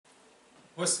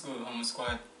What's good, Humble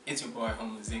Squad? It's your boy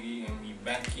Humbleziggy, and we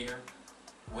back here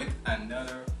with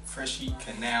another Freshie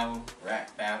Canal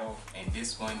rap battle, and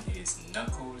this one is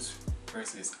Knuckles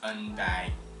versus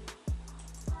Undyne,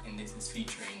 and this is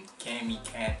featuring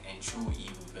Cami-Cat and True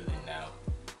Evil Villain. Now,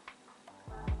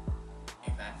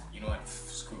 in fact, you know what?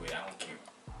 Screw it, I don't care.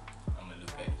 I'm gonna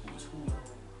look at who's who.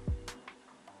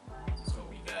 So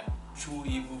we got True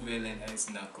Evil Villain as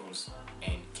Knuckles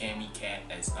and Cami-Cat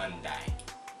as Undyne.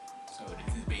 So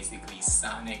this is basically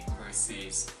Sonic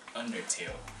versus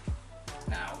Undertale.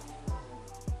 Now,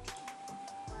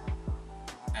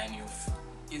 and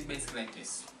it's basically like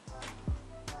this.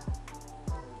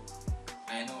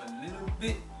 I know a little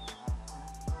bit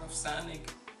of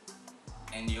Sonic,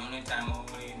 and the only time I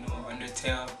really know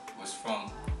Undertale was from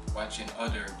watching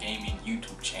other gaming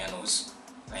YouTube channels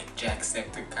like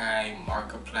Jacksepticeye,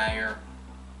 Markiplier.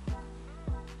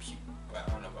 Well, I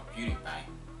don't know about PewDiePie.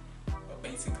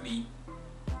 Basically,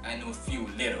 I know a few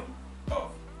little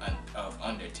of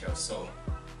Undertale, so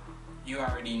you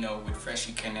already know with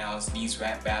Freshie Canals, these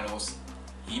rap battles,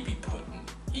 he be putting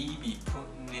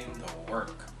in the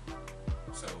work,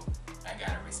 so I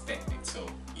gotta respect it. So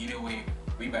either way,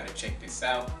 we better check this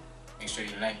out. Make sure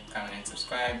you like, comment, and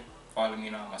subscribe. Follow me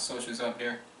on all my socials up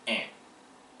there, and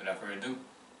without further ado,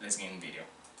 let's get in the video.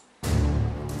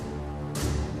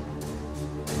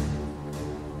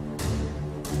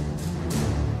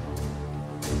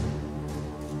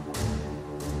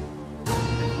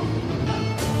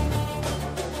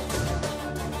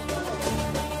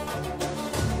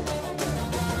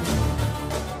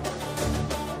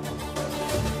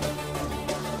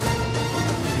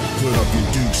 Put up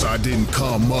your dukes, I didn't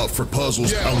come up for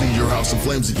puzzles. I'll leave your house in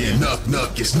flames again.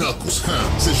 Knuck, it's Knuckles.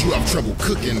 Since you have trouble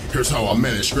cooking, here's how I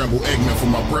manage. Scrambled eggman for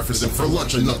my breakfast, and for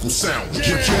lunch a Knuckles sound.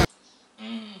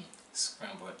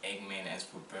 Scrambled eggman as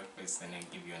for breakfast, and then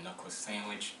give you a Knuckles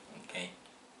sandwich. Okay.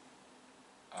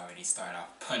 Already start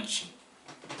off punching.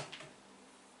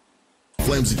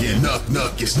 Flames again,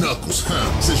 Knuck, it's Knuckles.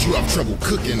 Since you have trouble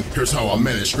cooking, here's how I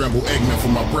manage. Scrambled eggman for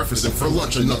my breakfast, and for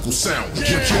lunch a Knuckles sound.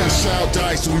 Your child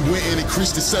died, so we went and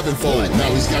increased it sevenfold. Now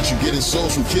he's got you getting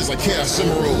souls from kids like Chaos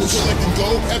Emeralds. So let them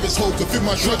go, Evans Hope could fit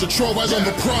my treasure trove. Eyes on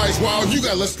the prize, wow, you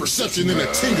got less perception than a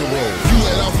tinker roll. You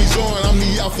let Alfie's on, I'm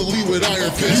the Alpha Lee with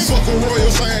Iron Fist. You fuck a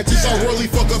royal scientist, I royally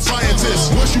fuck up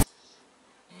scientists. Once you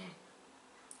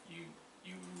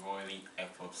You royally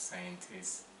F up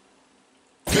scientists.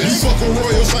 fuck a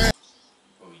royal scientist.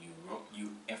 Oh, you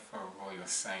F a royal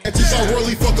scientist. I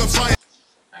royally fuck up scientists.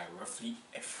 I roughly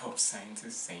F up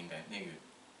scientists, saying that, nigga,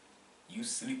 you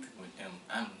sleeping with them,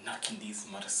 I'm knocking these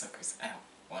mother suckers out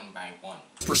one by one.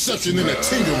 Perception in a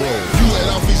tinker roll. You let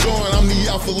Alfie's on, I'm the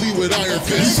Alpha Lee with Iron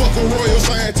Fist. You fuck a royal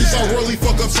scientist, I royally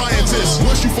fuck up scientists.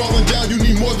 Once you falling down, you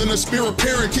need more than a spirit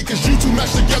parent kick, cause you two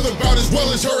match together about as well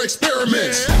as her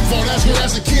experiments. Fought as her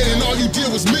as a kid and all you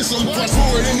did was miss him. Flash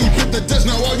forward and he bit the desk,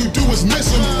 now all you do is miss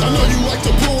him. I know you like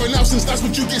to blow it out since that's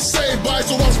what you get saved by,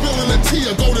 so I'm spilling the tea,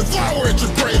 a golden flower at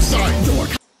your graveside.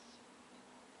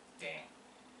 Damn.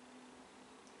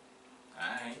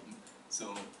 Alright,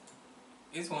 so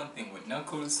it's one thing with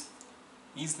Knuckles,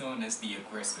 he's known as the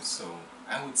aggressor, so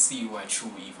I would see why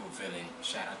True Evil Villain,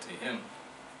 shout out to him,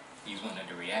 he's one of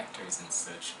the reactors and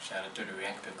such, shout out to the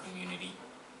reactor community.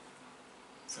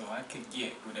 So I could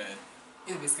get with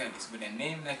with a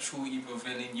name like True Evil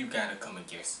Villain, you gotta come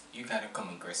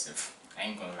aggressive, I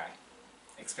ain't gonna lie.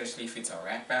 Especially if it's a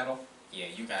rap battle, yeah,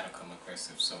 you gotta come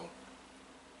aggressive. So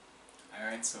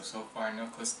alright, so far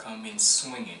Knuckles come in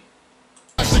swinging.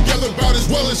 Together about as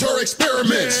well as her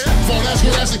experiments. Fought as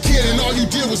her as a kid and all you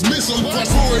did was miss him. Flash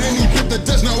forward and he bit the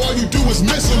dust, now all you do is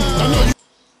miss him. I know you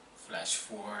flash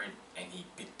forward and he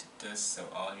bit the dust, so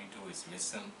all you do is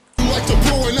miss him. You like to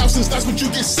blow it out since that's what you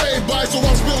get saved by, so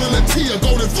I'm spilling the tea, a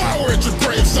golden flower at your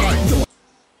graveside.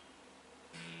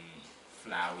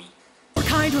 Flowey. Your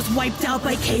kind was wiped out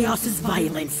by Chaos's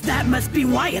violence. That must be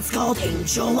why it's called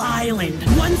Angel Island.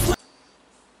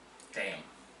 Damn.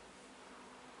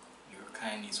 Your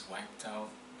kind is wiped out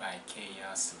by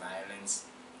chaos violence.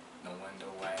 No wonder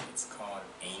why it's called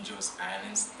Angel's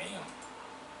Islands. Damn.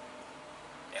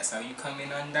 That's how you come in,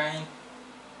 Undyne?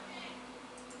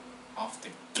 Off the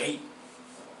gate.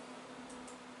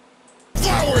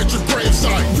 Flower at your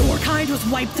graveside. Your kind was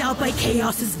wiped out by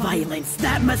Chaos's violence.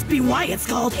 That must be why it's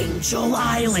called Angel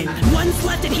Island. One's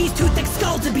left and he's too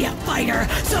thick-skulled to be a fighter.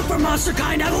 So for monster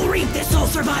kind, I will reap this soul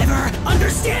survivor.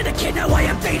 Understand it, kid, now I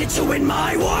have fated you in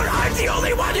my war. I'm the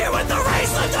only one here with the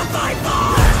race left to fight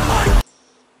for.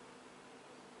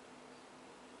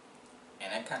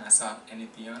 And I kinda saw, and to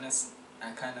be honest,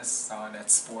 I kind of saw that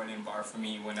spoiling bar for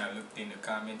me when I looked in the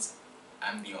comments.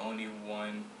 I'm the only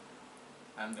one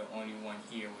I'm the only one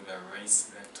here with a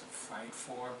race left to fight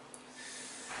for.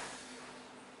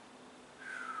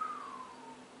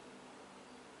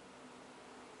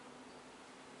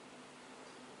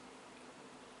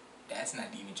 That's not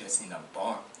even just in a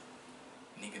bar.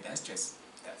 Nigga, that's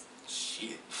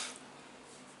shit.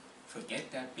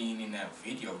 Forget that being in a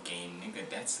video game, nigga.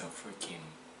 That's a freaking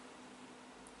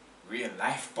real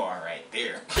life bar right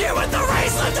there. You with the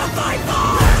race left to fight for!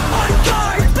 On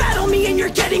guard! Battle me and you're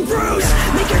getting bruised!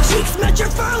 Make your cheeks match your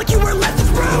fur like you were left with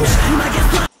rouge! Like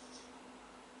it's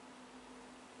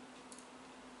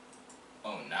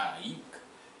oh nah, you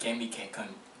Cami-Cat can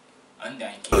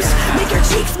Undyne. Make your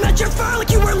cheeks match your fur like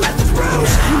you were left with rouge!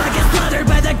 Like it's slaughtered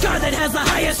by the guard that has the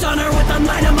highest honor. With a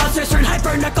line of monsters turn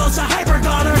hyper knuckles to hyper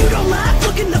goner. You don't laugh,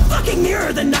 look in the fucking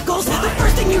mirror, the knuckles. The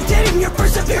first thing you did in your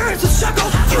perseverance was struggle.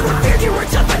 You were feared, you were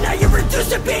tough, but now you're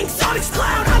reduced to being Sonic's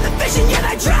clown. I'm the vision, yet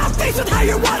I drown, faced with how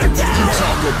you're watered down. You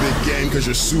talk a big game cause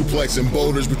you're suplexing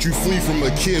boulders, but you flee from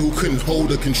a kid who couldn't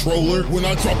hold a controller. When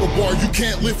I drop a bar you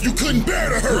can't lift, you couldn't bear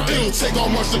to hurt. It'll take all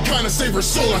much to kinda save her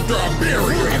soul after I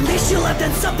bury her. At least you left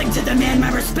in something to demand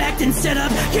my respect, instead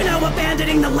of, you know,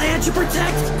 abandoning the land you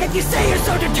protect. If you say you're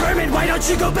so determined, why don't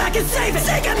you go back and save it?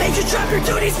 Sega made you drop your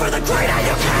duties for the greater,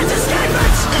 you can't escape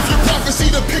it. If your prophecy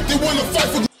depicted when to fight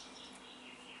for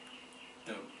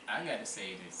I gotta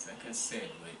say this, like I said,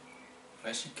 with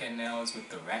CashApp Nails with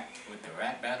the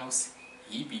rap battles,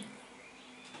 he be,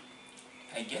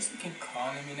 I guess we can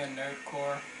call him in a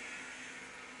nerdcore,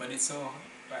 but it's so,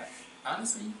 but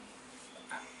honestly,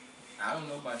 I don't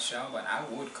know about y'all, but I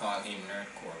would call him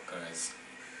nerdcore because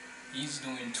he's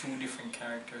doing two different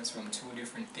characters from two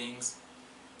different things,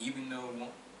 even though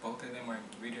both of them are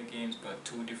video games, but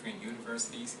two different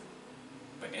universities.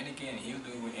 But then again, he'll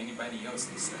do it with anybody else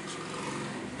and such.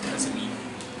 Doesn't mean,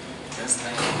 just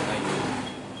like,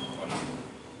 hold on.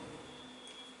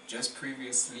 Just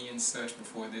previously and such,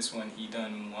 before this one, he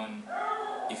done one,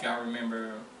 if y'all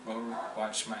remember, go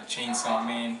watch my Chainsaw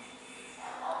Man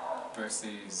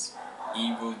versus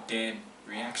Evil Dead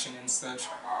reaction and such.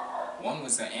 One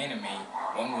was an anime,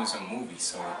 one was a movie,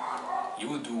 so he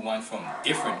will do one from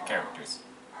different characters,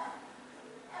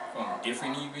 from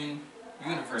different even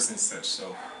universe and such.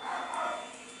 So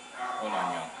hold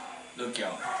on, y'all. Look,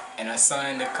 y'all, and I saw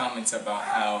in the comments about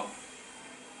how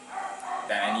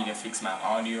that I need to fix my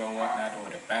audio or whatnot, or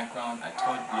the background. I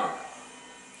told, look,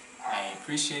 I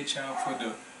appreciate y'all for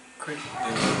the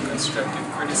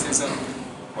constructive criticism,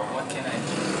 but what can I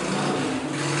do?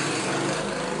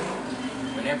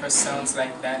 Whenever sounds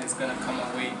like that is gonna come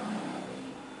away,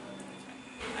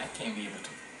 I can't be able to.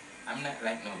 I'm not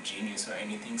like no genius or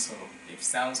anything, so if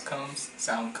sound comes.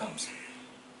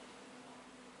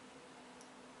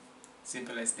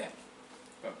 Simple as that.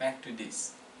 But back to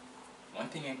this. One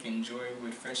thing I can enjoy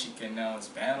with CashApp Nails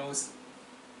battles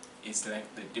is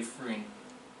like the different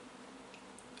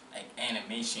like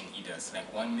animation he does.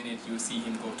 Like 1 minute you'll see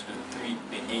him go to the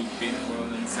 8-bit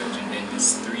world and such, and then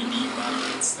this 3D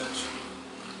model and such.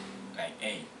 Like,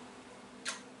 hey,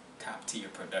 top tier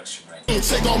production right there.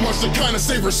 it'll take all much to kinda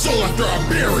save her soul after I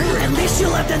bury her. At least you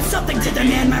left in something to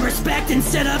demand my respect,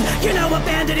 instead of, you know,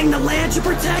 abandoning the land you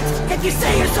protect. If you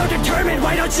say you're so determined,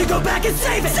 why don't you go back and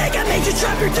save it? Sega made you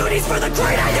drop your duties for the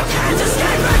greater, you can't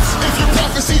escape it. If your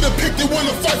prophecy depicted when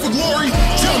to fight for glory,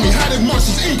 tell me how did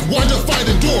Monsters Inc. wind up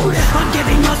fighting Dory? I'm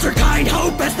giving monster kind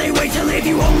hope as they wait to leave.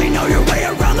 You only know your way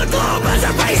around the globe as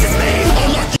it faces me.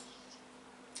 I'm not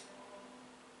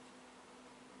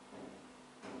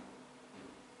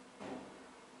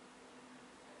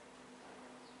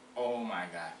Oh my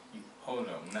god, you hold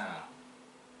up now.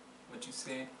 What you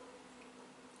said?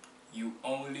 You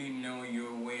only know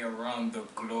your way around the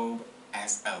globe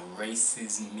as a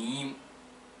racist meme?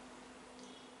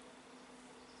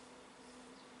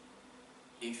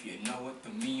 If you know what the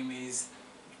meme is,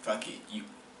 fuck it,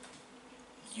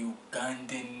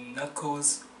 Ugandan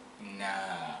knuckles?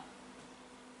 Nah.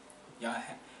 Y'all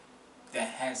that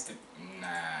has to,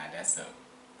 nah, that's a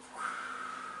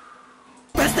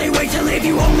As they wait to leave,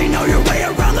 you only know your way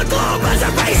around the globe as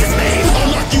it faces me.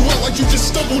 I'll knock you out like you just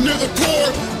stumbled near the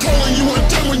core, calling you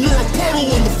undone when you're a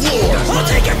puddle on the floor. I'll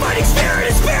take your fighting spirit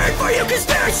and spirit for you, cause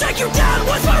spirit shake you down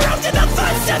once more up to the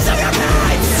footsteps of your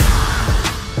parents.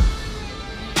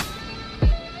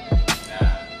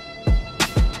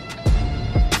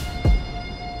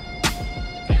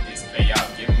 Get this play out,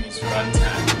 give me this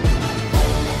runtime.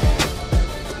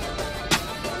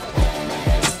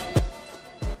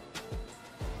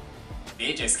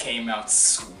 They just came out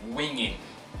swinging.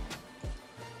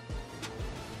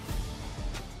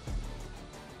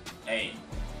 Hey,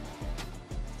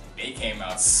 they came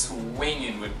out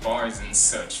swinging with bars and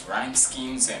such, rhyme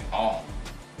schemes and all.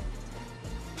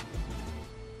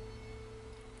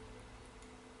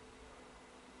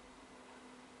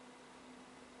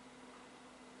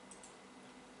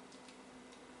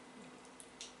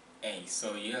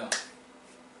 so yeah.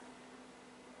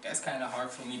 That's kind of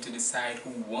hard for me to decide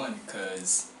who won,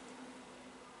 cause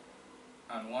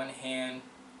on one hand,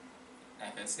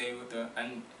 like I say with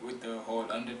the whole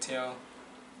Undertale,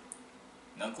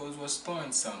 Knuckles was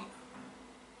throwing some,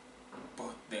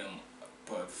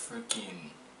 but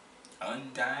freaking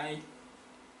Undyne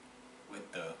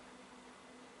with the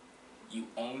 "you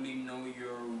only know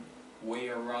your way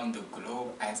around the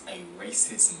globe" as a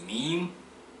racist meme.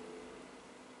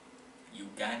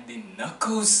 Ugandan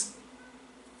Knuckles?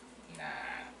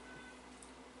 Nah.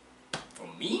 For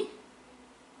me,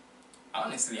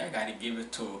 honestly, I gotta give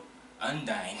it to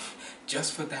Undyne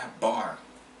just for that bar.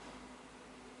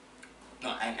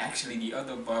 No, and actually the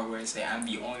other bar where it say I'm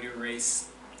the only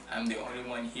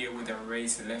one here with a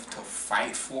race left to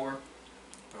fight for.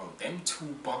 Bro, them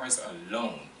two bars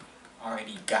alone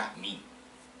already got me.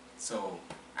 So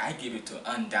I give it to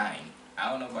Undyne. I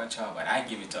don't know about y'all, but I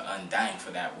give it to Undyne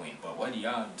for that win. But what do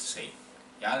y'all say?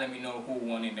 Y'all let me know who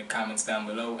won in the comments down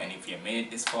below. And if you made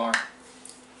it this far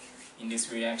in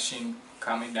this reaction,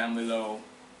 comment down below.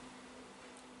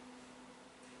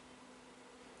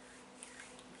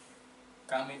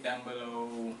 Comment down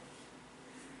below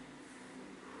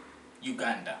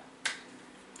Uganda.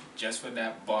 Just for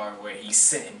that bar where he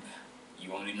said,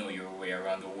 "You only know your way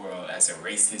around the world" as a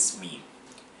racist meme.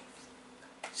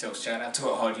 So shout out to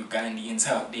all Ugandians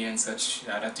out there and such.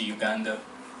 Shout out to Uganda.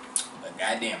 But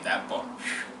goddamn, that bar.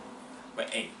 But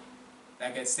hey,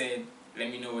 like I said, let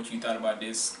me know what you thought about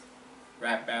this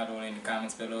rap battle in the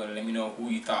comments below. Let me know who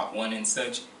you thought won and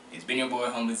such. It's been your boy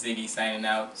Humbleziggy signing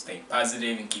out. Stay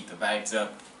positive and keep the vibes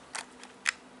up.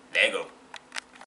 There you go.